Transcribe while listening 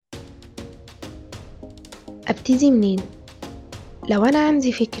ابتدي منين؟ لو انا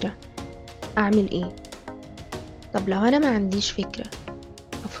عندي فكرة اعمل ايه؟ طب لو انا ما عنديش فكرة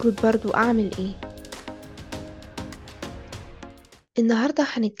مفروض برضو اعمل ايه؟ النهاردة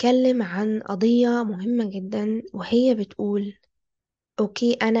هنتكلم عن قضية مهمة جدا، وهي بتقول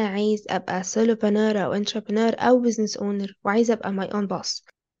اوكي، انا عايز ابقى solopreneur او entrepreneur او business owner، وعايز ابقى my own boss.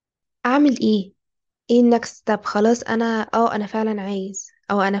 اعمل ايه؟ ايه next step؟ خلاص انا فعلا عايز،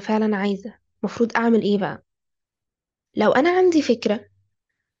 او انا فعلا عايزة. مفروض اعمل ايه بقى؟ لو انا عندي فكرة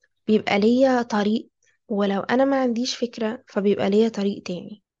بيبقى ليا طريق، ولو انا ما عنديش فكرة فبيبقى ليا طريق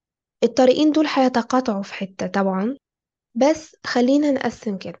تاني. الطريقين دول هيتقاطعوا في حتة طبعا، بس خلينا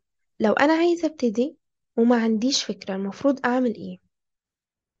نقسم كده. لو انا عايزة ابتدي وما عنديش فكرة، المفروض اعمل ايه؟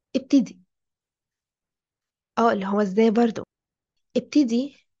 ابتدي. اللي هو ازاي برضو؟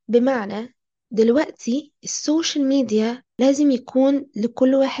 ابتدي بمعنى دلوقتي السوشيال ميديا لازم يكون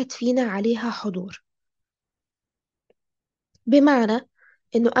لكل واحد فينا عليها حضور. بمعنى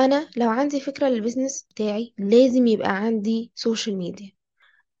انه انا لو عندي فكرة للبيزنس بتاعي لازم يبقى عندي سوشيال ميديا.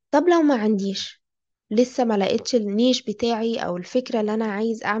 طب لو ما عنديش، لسه ما لقيتش النيش بتاعي او الفكرة اللي انا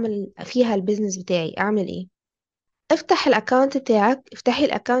عايز اعمل فيها البيزنس بتاعي، اعمل ايه؟ افتحي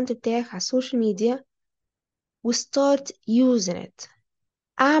الاكاونت بتاعك على السوشيال ميديا وستارت using it.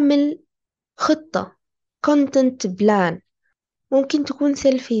 اعمل خطة، content plan. ممكن تكون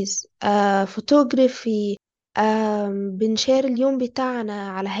سيلفيز، فوتوغرافي، بنشير اليوم بتاعنا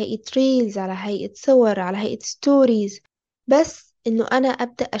على هيئة ريلز، على هيئة صور، على هيئة ستوريز. بس انه انا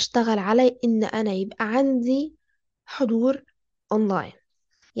ابدأ اشتغل على ان انا يبقى عندي حضور اونلاين.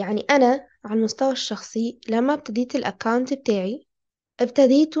 يعني انا على المستوى الشخصي لما ابتديت الاكاونت بتاعي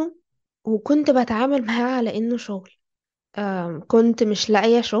ابتديته وكنت بتعامل معاه على انه شغل. كنت مش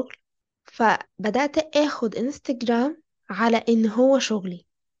لاقية شغل، فبدأت اخد انستجرام على ان هو شغلي.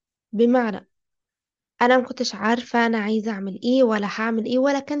 بمعنى انا ما كنتش عارفة انا عايزة اعمل ايه ولا هعمل ايه،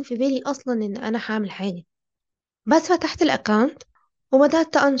 ولا كان في بالي اصلا ان انا هعمل حاجة. بس فتحت الاكاونت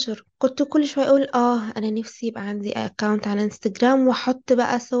وبدأت انشر. كنت كل شوية اقول انا نفسي يبقى عندي اكاونت على انستجرام واحط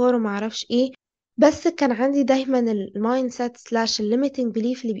بقى صور وما اعرفش ايه. بس كان عندي دايما المايند سيت سلاش الليميتنج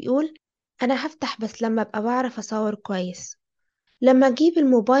بليف اللي بيقول انا هفتح بس لما ابقى بعرف اصور كويس، لما اجيب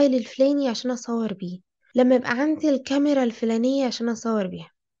الموبايل الفلاني عشان اصور بيه، لما يبقى عندي الكاميرا الفلانية عشان اصور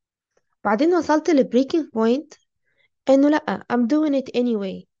بيها. بعدين وصلت لبريكنج بوينت انه لا، I'm doing it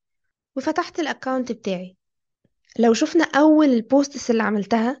anyway، وفتحت الاكاونت بتاعي. لو شفنا اول البوستس اللي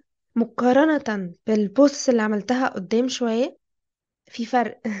عملتها مقارنة بالبوستس اللي عملتها قدام شوية، في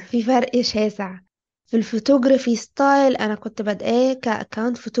فرق في فرق شاسع. في الفوتوغرافي ستايل انا كنت بادئه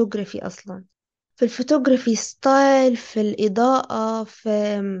كاكاونت فوتوغرافي اصلا. في الفوتوغرافي ستايل، في الاضاءة،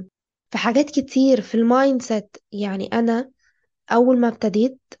 في حاجات كتير، في المايند سيت. يعني انا اول ما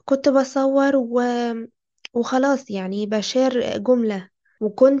ابتديت كنت بصور وخلاص، يعني بشير جملة،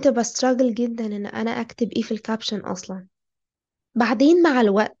 وكنت بستراجل جدا ان انا اكتب ايه في الكابشن اصلا. بعدين مع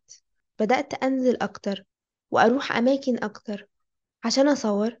الوقت بدأت انزل اكتر واروح اماكن اكتر عشان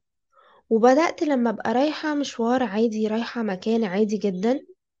اصور. وبدأت لما ابقى رايحة مشوار عادي، رايحة مكان عادي جدا،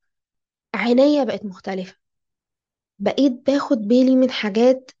 عينيا بقت مختلفة. بقيت باخد بالي من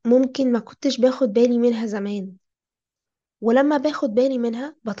حاجات ممكن ما كنتش باخد بالي منها زمان، ولما باخد بالي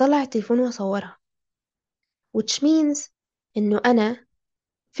منها بطلع التليفون واصورها. which means انه انا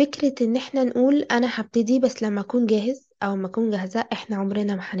فكرة ان احنا نقول انا هبتدي بس لما اكون جاهز او لما اكون جاهزة، احنا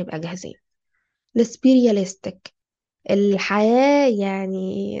عمرنا ما هنبقى جاهزين. let's be realistic. الحياة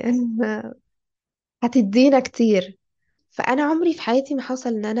يعني هتدينا كتير. فانا عمري في حياتي ما حصل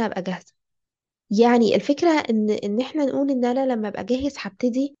ان انا ابقى جاهزة. يعني الفكرة ان احنا نقول ان انا لما ابقى جاهز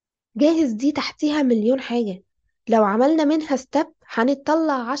هبتدي، جاهز دي تحتيها مليون حاجة. لو عملنا منها ستيب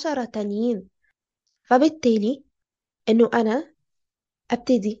هنطلع 10 تانيين. فبالتالي انه انا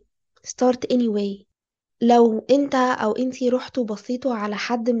ابتدي start anyway. لو انت او انتي رحتوا بصيتوا على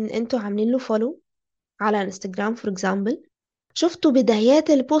حد من انتوا عاملين له فولو على انستجرام فور اكزامبل، شفتوا بدايات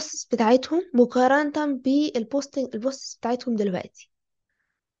البوست بتاعتهم مقارنة البوست بتاعتهم دلوقتي،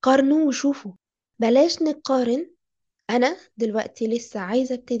 قارنوا وشوفوا. بلاش نقارن انا دلوقتي لسه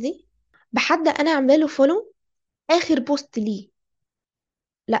عايزة ابتدي بحد انا عامله له فولو اخر بوست ليه.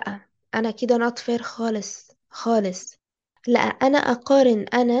 لا، انا كده not fair خالص خالص. لا، انا اقارن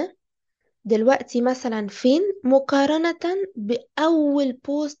انا دلوقتي مثلا فين مقارنة بأول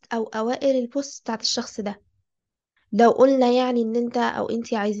بوست أو أوائل البوست بتاعت الشخص ده. لو قلنا يعني إن أنت أو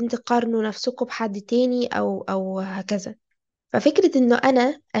أنتي عايزين تقارنوا نفسكم بحد تاني أو هكذا، ففكرة إنه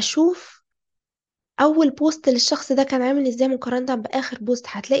أنا أشوف أول بوست للشخص ده كان عامل إزاي مقارنة بآخر بوست،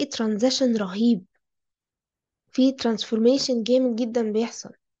 هتلاقي ترانزيشن رهيب، في ترانسفورميشن جامد جدا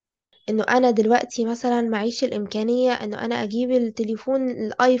بيحصل. انه انا دلوقتي مثلا معيش الامكانية انه انا اجيب التليفون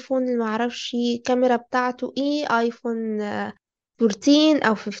الايفون اللي معرفش الكاميرا بتاعته ايه، ايفون 14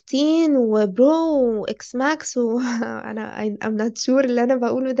 او 15 وبرو واكس ماكس انا I'm not sure اللي انا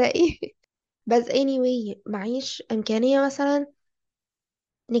بقوله ده ايه. بس anyway معيش امكانية مثلا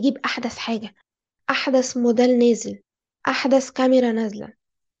نجيب احدث حاجة، احدث موديل نازل، احدث كاميرا نازلة.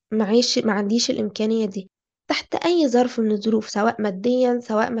 ما عنديش الامكانية دي تحت اي ظرف من الظروف، سواء ماديا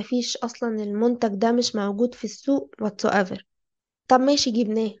سواء ما فيش اصلا المنتج ده مش موجود في السوق whatsoever. طب ماشي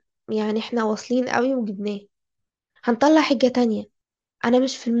جبناه، يعني احنا واصلين قوي وجبناه، هنطلع حاجة تانية. انا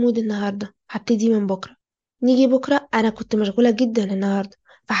مش في المود النهاردة، هبتدي من بكرة. نيجي بكرة انا كنت مشغولة جدا النهاردة،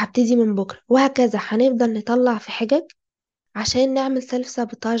 فهبتدي من بكرة، وهكذا هنفضل نطلع في حاجة عشان نعمل سيلف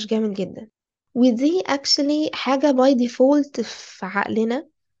سابوتاج جامد جدا. ودي actually حاجة by default في عقلنا،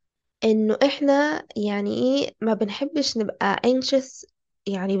 انه احنا يعني ايه ما بنحبش نبقى anxious.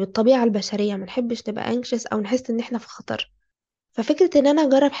 يعني بالطبيعة البشرية ما نحبش نبقى anxious او نحس ان احنا في خطر. ففكرة ان انا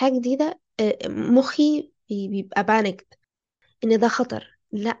اجرب حاجة جديدة مخي بيبقى بانكد ان ده خطر.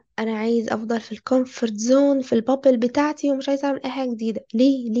 لا، انا عايز افضل في الكومفورت زون، في البابل بتاعتي، ومش عايزة اعمل اي حاجة جديدة.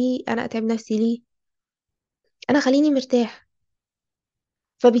 ليه انا اتعب نفسي ليه؟ انا خليني مرتاح.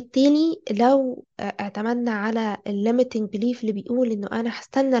 فبالتالي لو اعتمدنا على الليميتنج بليف اللي بيقول انه انا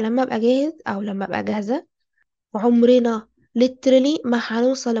هستنى لما ابقى جاهز او لما ابقى جاهزة، عمرنا literally ما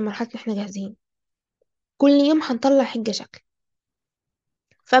هنوصل لمرحلة ان احنا جاهزين. كل يوم هنطلع حاجة شكل.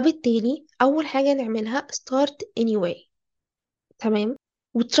 فبالتالي اول حاجة نعملها start anyway. تمام.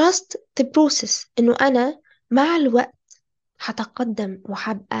 و trust the process، انه انا مع الوقت هتقدم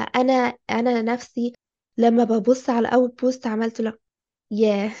وهبقى انا نفسي. لما ببص على اول بوست عملته، لا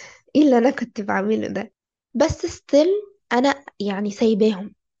ياه، ايه اللي انا كنت بعمله ده؟ بس still انا يعني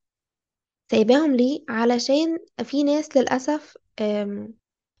سايباهم ليه؟ علشان في ناس للأسف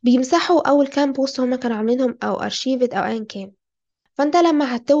بيمسحوا أول كام بوست هما كانوا عاملينهم أو أرشيفت أو أيا كان. فأنت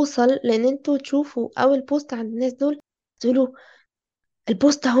لما هتوصل لأن انتوا تشوفوا أول بوست عند الناس دول، تقولوا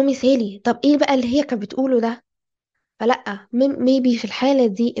البوست اهو مثالي، طب ايه بقى اللي هي كانت بتقوله ده؟ فلأ، maybe في الحالة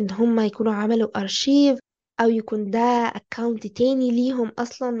دي إن هما يكونوا عملوا أرشيف، أو يكون ده أكاونت تاني ليهم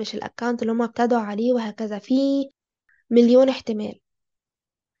أصلا مش الأكاونت اللي هما ابتدوا عليه، وهكذا في مليون احتمال.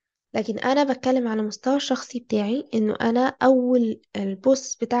 لكن انا بتكلم على مستوى الشخصي بتاعي، انه انا اول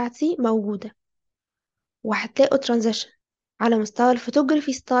البوست بتاعتي موجودة، وهتلاقوا ترانزيشن. على مستوى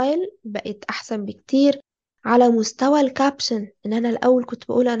الفوتوغرافي ستايل بقيت احسن بكتير. على مستوى الكابشن، ان انا الاول كنت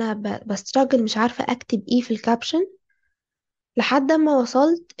بقول انا بستراجل مش عارفة اكتب ايه في الكابشن، لحد ما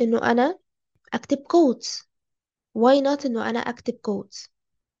وصلت انه انا اكتب كوتس. واي نوت انه انا اكتب كوتس؟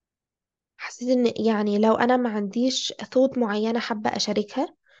 حسيت ان يعني لو انا ما عنديش ثوت معينة حابة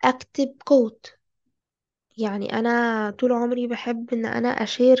اشاركها، اكتب كوت. يعني انا طول عمري بحب ان انا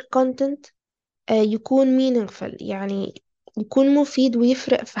اشير كونتنت يكون meaningful، يعني يكون مفيد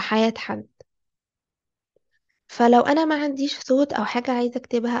ويفرق في حياة حد. فلو انا ما عنديش صوت او حاجة عايزة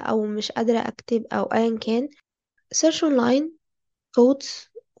اكتبها او مش قادرة اكتب او ايا كان، سيرش اونلاين كوتس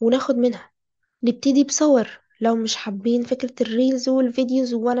وناخد منها. نبتدي بصور لو مش حابين فكرة الريلز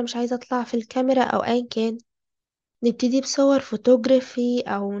والفيديوز وانا مش عايزة اطلع في الكاميرا او ايا كان، نبتدي بصور فوتوغرافي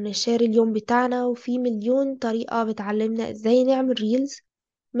او نشار اليوم بتاعنا. وفي مليون طريقة بتعلمنا ازاي نعمل ريلز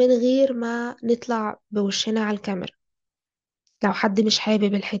من غير ما نطلع بوشنا على الكاميرا، لو حد مش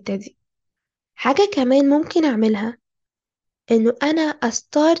حابب الحتة دي. حاجة كمان ممكن أعملها، إنه أنا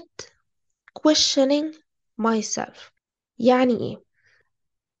start questioning myself. يعني إيه؟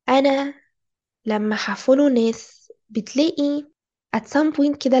 أنا لما هفولو ناس بتلاقي at some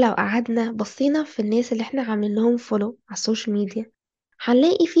point كده، لو قعدنا بصينا في الناس اللي احنا عاملين لهم فولو على السوشيال ميديا،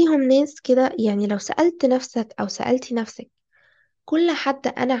 هنلاقي فيهم ناس كده. يعني لو سألت نفسك أو سألتي نفسك، كل حد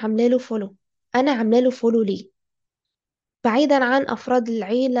أنا عاملاله فولو، أنا عاملاله فولو ليه؟ بعيدا عن أفراد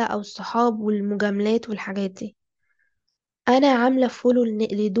العيلة أو الصحاب والمجاملات والحاجات دي، أنا عاملة فولو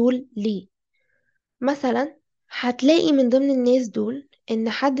لدول ليه؟ مثلا هتلاقي من ضمن الناس دول إن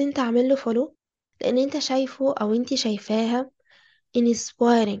حد أنت عامله فولو لأن أنت شايفه أو أنت شايفاها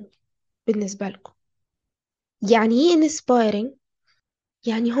inspiring بالنسبة لكم. يعني ايه inspiring؟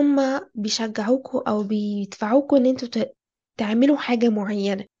 يعني هما بيشجعوكوا أو بيدفعوكوا إن انتوا تعملوا حاجة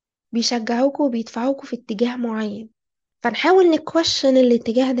معينة، بيشجعوكوا وبيدفعوكوا في اتجاه معين. فنحاول نكوشن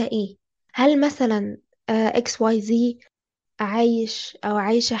الاتجاه ده ايه. هل مثلا اكس واي زي عايش او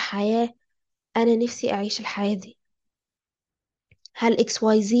عايشة حياة انا نفسي اعيش الحياة دي؟ هل اكس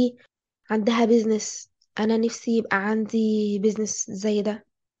واي زي عندها بيزنس انا نفسي يبقى عندي بيزنس زي ده؟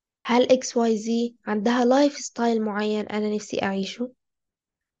 هل اكس واي زي عندها لايف ستايل معين انا نفسي اعيشه؟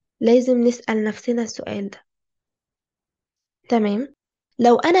 لازم نسأل نفسنا السؤال ده. تمام.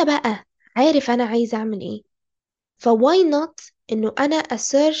 لو انا بقى عارف انا عايزة اعمل ايه، فواي نوت انه انا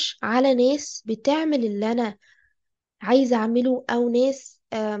اسيرش على ناس بتعمل اللي انا عايزة اعمله، او ناس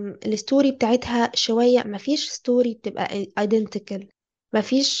الستوري بتاعتها شوية. مفيش ستوري بتبقى identical.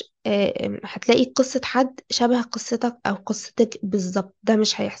 مفيش هتلاقي قصة حد شبه قصتك او قصتك بالظبط، ده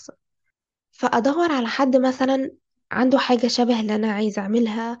مش هيحصل. فادور على حد مثلا عنده حاجة شبه اللي انا عايزة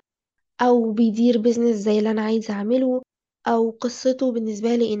اعملها، او بيدير بيزنس زي اللي انا عايزة اعمله، او قصته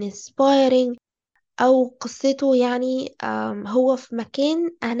بالنسبة لي inspiring، او قصته يعني هو في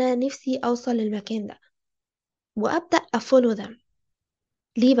مكان انا نفسي اوصل للمكان ده، وابدا افولو them.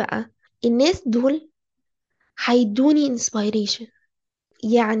 ليه بقى؟ الناس دول هيدوني inspiration.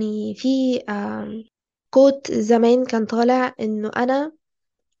 يعني في كوت زمان كان طالع انه انا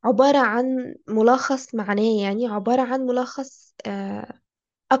عبارة عن ملخص معناه، يعني عبارة عن ملخص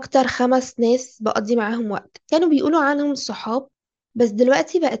اكتر 5 ناس بقضي معاهم وقت كانوا بيقولوا عنهم الصحاب. بس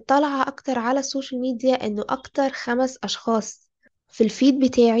دلوقتي بقت طالعة اكتر على السوشيال ميديا انه اكتر 5 اشخاص في الفيد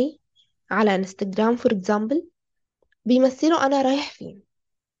بتاعي على انستجرام فور اكزامبل بيمثلوا انا رايح فين.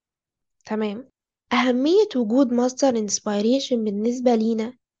 تمام. أهمية وجود مصدر انسبيريشن بالنسبة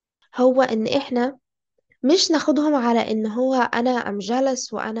لينا هو إن إحنا مش ناخدهم على إن هو أنا أم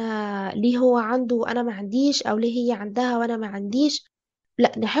جالس، وأنا ليه هو عنده وأنا ما عنديش، أو ليه هي عندها وأنا ما عنديش.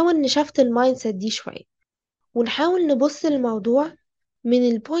 لا، نحاول نشفت المايند سيت دي شوية، ونحاول نبص للموضوع من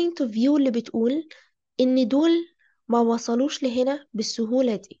البوينت اوف فيو اللي بتقول إن دول ما وصلوش لهنا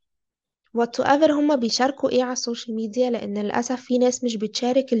بالسهولة دي. whatsoever هما بيشاركوا ايه على السوشيال ميديا، لان للاسف في ناس مش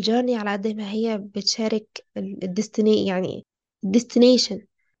بتشارك الجيرني على قد ما هي بتشارك الديستني، يعني الديستنيشن.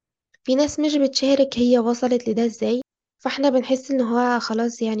 في ناس مش بتشارك هي وصلت لده ازاي. فاحنا بنحس ان هو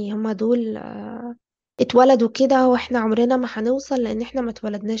خلاص، يعني هما دول اتولدوا كده واحنا عمرنا ما هنوصل لان احنا ما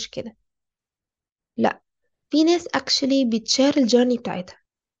اتولدناش كده. لا، في ناس actually بتشار الجيرني بتاعتها.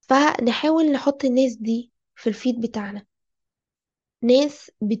 فنحاول نحط الناس دي في الفيد بتاعنا،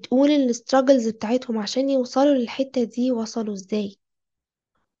 ناس بتقول الستراجلز بتاعتهم عشان يوصلوا للحتة دي وصلوا ازاي،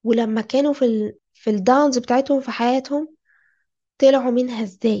 ولما كانوا في الداونز بتاعتهم في حياتهم طلعوا منها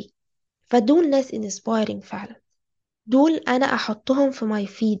ازاي. فدول ناس inspiring فعلا. دول انا احطهم في ماي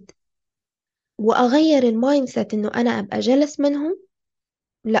فيد، واغير المايند سيت انه انا ابقى جلس منهم.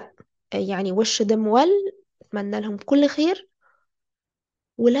 لا، يعني وش دم اتمنى لهم كل خير.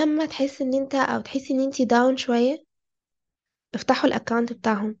 ولما تحس ان انت او تحسي ان انت داون شوية، افتحوا الاكونت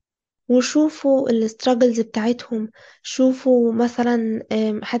بتاعهم وشوفوا الستراجلز بتاعتهم. شوفوا مثلا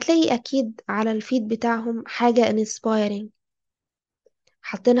هتلاقي اكيد على الفيد بتاعهم حاجة inspiring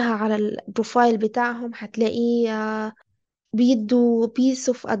حاطينها على البروفايل بتاعهم. هتلاقي بيدوا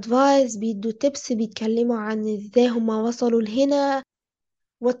piece of advice، بيدوا tips، بيتكلموا عن ازاي هما وصلوا لهنا.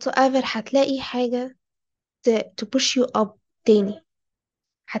 whatsoever هتلاقي حاجة to push you up تاني.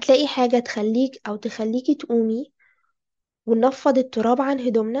 هتلاقي حاجة تخليك أو تخليكي تقومي وننفض التراب عن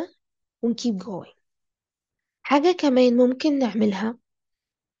هدومنا ونكيب going. حاجة كمان ممكن نعملها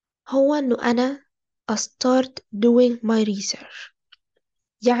هو إنه أنا start doing my research.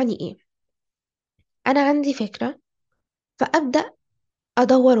 يعني إيه؟ أنا عندي فكرة فأبدأ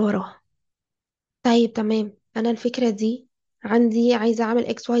أدور وراها. طيب تمام، أنا الفكرة دي عندي، عايزة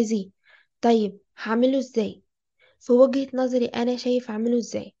أعمل XYZ. طيب هعمله إزاي؟ في وجهة نظري أنا شايف أعمله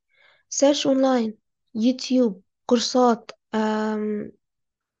إزاي. سيرش أونلاين، يوتيوب، كورسات،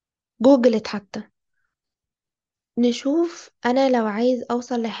 جوجلت حتى. نشوف أنا لو عايز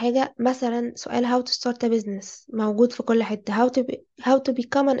أوصل لحاجة، مثلا سؤال how to start a business موجود في كل حتة. how to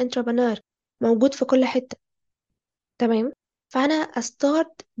become an entrepreneur موجود في كل حتة. تمام. فأنا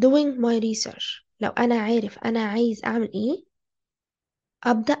start doing my research. لو أنا عارف أنا عايز أعمل إيه،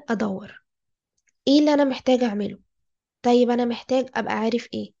 أبدأ أدور إيه اللي أنا محتاج أعمله. طيب أنا محتاج أبقى عارف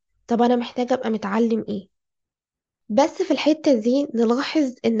إيه؟ طب أنا محتاج أبقى متعلم إيه؟ بس في الحتة دي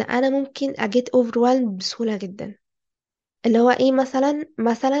نلاحظ إن أنا ممكن أجيت overwhelmed بسهولة جدا. اللي هو إيه؟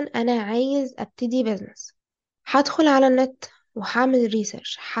 مثلا أنا عايز أبتدي بيزنس، هدخل على النت وهعمل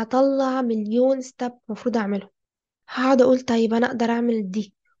ريسيرش، هطلع مليون ستيب مفروض أعمله. هقعد أقول طيب أنا أقدر أعمل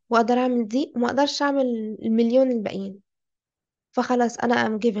دي وأقدر أعمل دي وما أقدرش أعمل المليون الباقيين. فخلاص أنا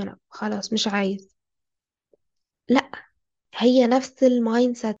am given up، خلاص مش عايز. لأ، هي نفس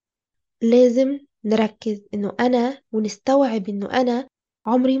المايند سيت. لازم نركز إنه أنا ونستوعب إنه أنا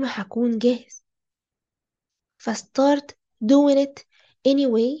عمري ما هكون جاهز. فستارت doing it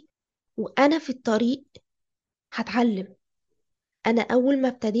anyway. وأنا في الطريق هتعلم. أنا أول ما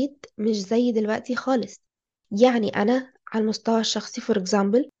ابتديت مش زي دلوقتي خالص. يعني أنا على المستوى الشخصي for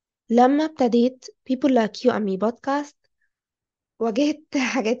example، لما ابتديت people like you and me podcast، واجهت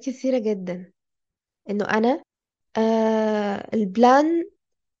حاجات كثيرة جدا. إنه أنا البلان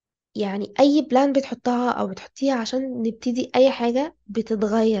يعني أي بلان بتحطها أو بتحطيها عشان نبتدي أي حاجة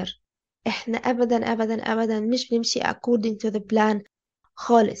بتتغير. احنا أبدا أبدا أبدا مش بنمشي according to the plan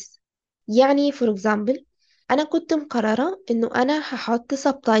خالص. يعني for example، أنا كنت مقررة إنه أنا هحط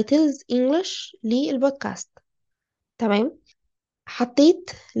subtitles English للبودكاست. تمام.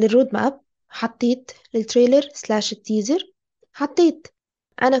 حطيت للرود ماب، حطيت للتريلر سلاش التيزر، حطيت.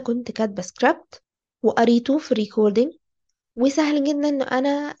 أنا كنت كاتبة سكريبت وقريته في الريكوردينج، وسهل جدا إن أنا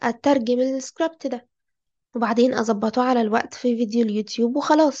أترجم السكريبت ده وبعدين أظبطه على الوقت في فيديو اليوتيوب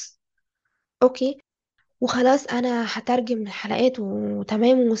وخلاص. أوكي. وخلاص أنا هترجم الحلقات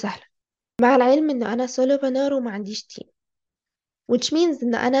وتمام وسهلة، مع العلم إن أنا سولو بنار وما عنديش تيم، which means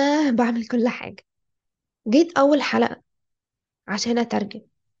إن أنا بعمل كل حاجة. جيت أول حلقة عشان أترجم،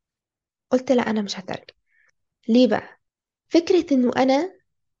 قلت لا أنا مش هترجم. ليه بقى؟ فكرة إنه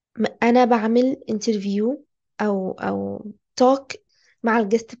أنا بعمل انترفيو أو توك مع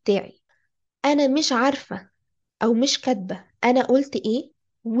الجست بتاعي، أنا مش عارفة أو مش كاتبة أنا قلت إيه،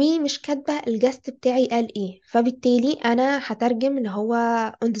 ومش كاتبة الجست بتاعي قال إيه، فبالتالي أنا هترجم اللي هو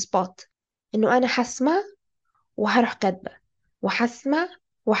on the spot، إنه أنا هسمع وهروح كاتبة، وهسمع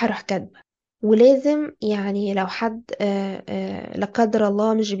وهروح كاتبة. ولازم يعني لو حد لا قدر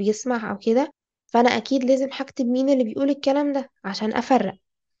الله مش بيسمع أو كده، فأنا أكيد لازم هكتب مين اللي بيقول الكلام ده عشان أفرق.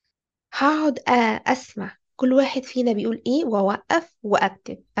 هقعد أسمع كل واحد فينا بيقول إيه، وأوقف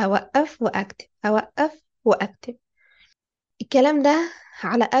وأكتب، أوقف وأكتب، أوقف وأكتب. الكلام ده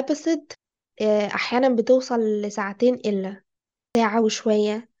على أبسط أحيانا بتوصل لساعتين إلا ساعة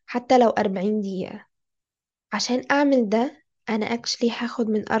وشوية، حتى لو 40 دقيقة. عشان أعمل ده أنا أكشلي هاخد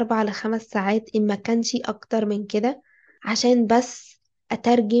من 4 ل5 ساعات إن ما كانش أكتر من كده، عشان بس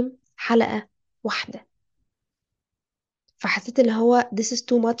أترجم حلقة واحدة. فحسيت اللي هو this is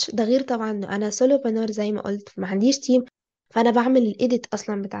too much. ده غير طبعا إنه أنا سولو بنار زي ما قلت ما عنديش تيم، فأنا بعمل الإيديت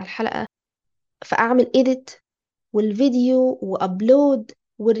أصلا بتاع الحلقة، فأعمل إيديت والفيديو وأبلود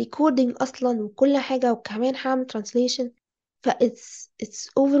والريكوردينج أصلا وكل حاجة، وكمان هعمل translation. ف it's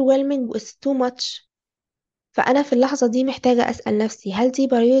overwhelming و it's too much. فأنا في اللحظة دي محتاجة أسأل نفسي، هل دي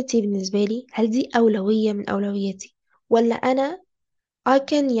priority بالنسبة لي؟ هل دي أولوية من أولوياتي؟ ولا أنا I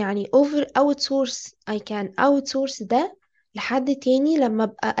can يعني I can outsource ده لحد تاني لما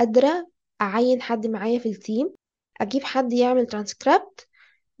أبقى قادرة أعين حد معايا في التيم، أجيب حد يعمل ترانسكريبت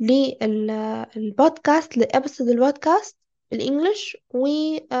للبودكاست، لأبسط البودكاست بالإنجلش، و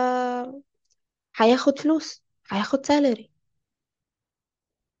هياخد فلوس، هياخد سالري.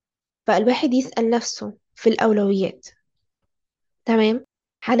 فالواحد يسأل نفسه في الأولويات. تمام.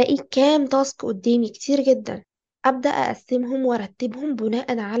 هلاقي كام تاسك قدامي كتير جدا، أبدأ أقسمهم وأرتبهم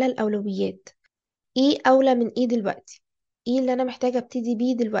بناء على الأولويات. ايه أولى من ايه دلوقتي؟ ايه اللي أنا محتاجة ابتدي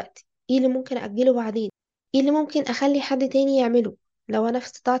بيه دلوقتي؟ ايه اللي ممكن أجله بعدين؟ ايه اللي ممكن أخلي حد تاني يعمله لو أنا في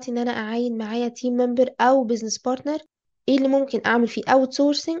استطاعتي إن أنا أعين معايا تيم ممبر أو بزنس بارتنر؟ ايه اللي ممكن أعمل فيه اوت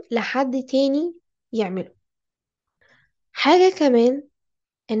سورسنج لحد تاني يعمله؟ حاجة كمان،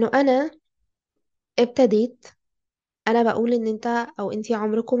 إنه أنا ابتديت، أنا بقول إن أنت أو أنتي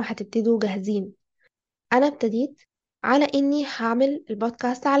عمركم هتبتدوا جاهزين. انا ابتديت على اني هعمل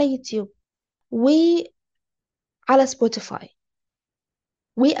البودكاست على يوتيوب وعلى سبوتيفاي،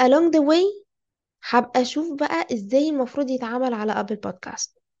 و along the way هبقى اشوف بقى ازاي المفروض يتعامل على ابل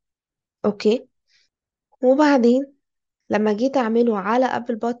بودكاست. اوكي. وبعدين لما جيت اعمله على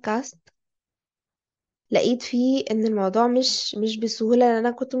ابل بودكاست، لقيت فيه ان الموضوع مش بالسهولة اللي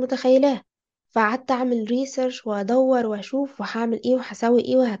انا كنت متخيلاه. فقعدت اعمل ريسيرش وادور واشوف وهعمل ايه وهسوي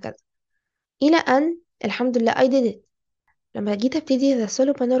ايه وهكذا، الى ان الحمد لله I did it. لما جيت ابتدي The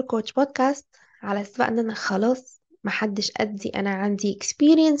Solopreneur Coach podcast، على اساس بقى ان انا خلاص محدش قدي، انا عندي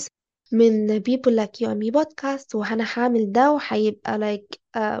experience من people like you and me podcast، وانا هعمل ده وهيبقى like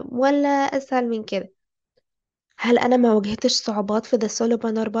ولا اسهل من كده. هل انا ما واجهتش صعوبات في The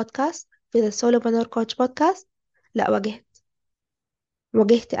Solopreneur podcast، في The Solopreneur Coach podcast؟ لا،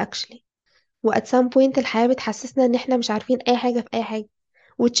 واجهت actually. و at some point الحياة بتحسسنا ان احنا مش عارفين اي حاجة في اي حاجة،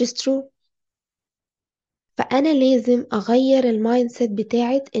 which is true. فانا لازم اغير المايند سيت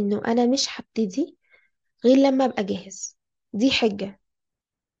بتاعت انه انا مش هبتدي غير لما ابقى جاهز. دي حجة.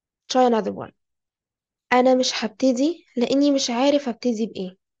 try another one. انا مش هبتدي لاني مش عارف ابتدي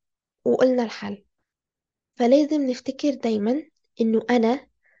بايه، وقلنا الحل. فلازم نفتكر دايما انه انا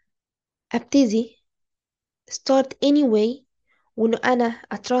ابتدي start anyway، وانه انا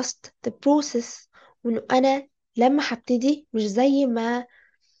trust the process، وانه انا لما هبتدي مش زي ما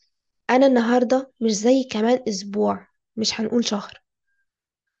انا النهاردة مش زي كمان اسبوع، مش هنقول شهر.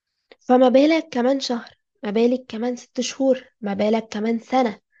 فما بالك كمان شهر، ما بالك كمان 6 شهور، ما بالك كمان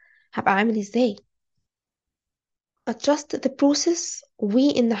سنة، هبقى عامل ازاي؟ trust the process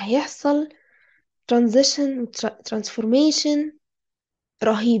وإن هيحصل transition transformation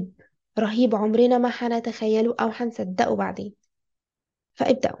رهيب رهيب عمرنا ما هنتخيله أو هنصدقه بعدين.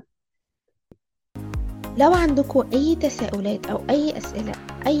 فابدأوا. لو عندكم أي تساؤلات أو أي أسئلة،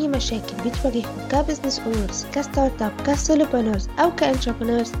 أي مشاكل بتواجهكم كبزنس اونرز، كستارت اب، كسولوبرنرز أو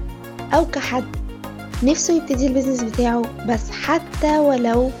كانتربرنرز، أو كحد نفسه يبتدي البيزنس بتاعه بس حتى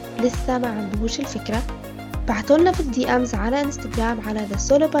ولو لسه ما عندهوش الفكرة، بعتولنا في الدي امز على انستجرام على The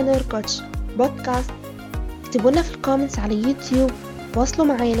Solopreneur Coach بودكاست، اكتبولنا في الكومنتس على يوتيوب، واصلوا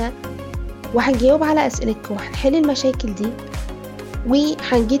معانا وهنجاوب على أسئلتكم وهنحل المشاكل دي،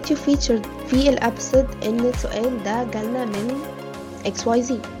 وهنجيت يو فيتشرد في الابسود ان السؤال ده جالنا من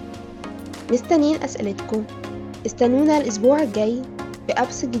XYZ. مستنيين أسئلتكم، استنونا الأسبوع الجاي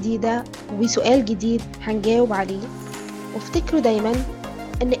بأبس جديدة وسؤال جديد هنجاوب عليه. وافتكروا دايما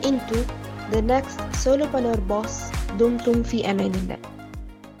ان انتوا the next solopreneur boss. دمتم في امان الله.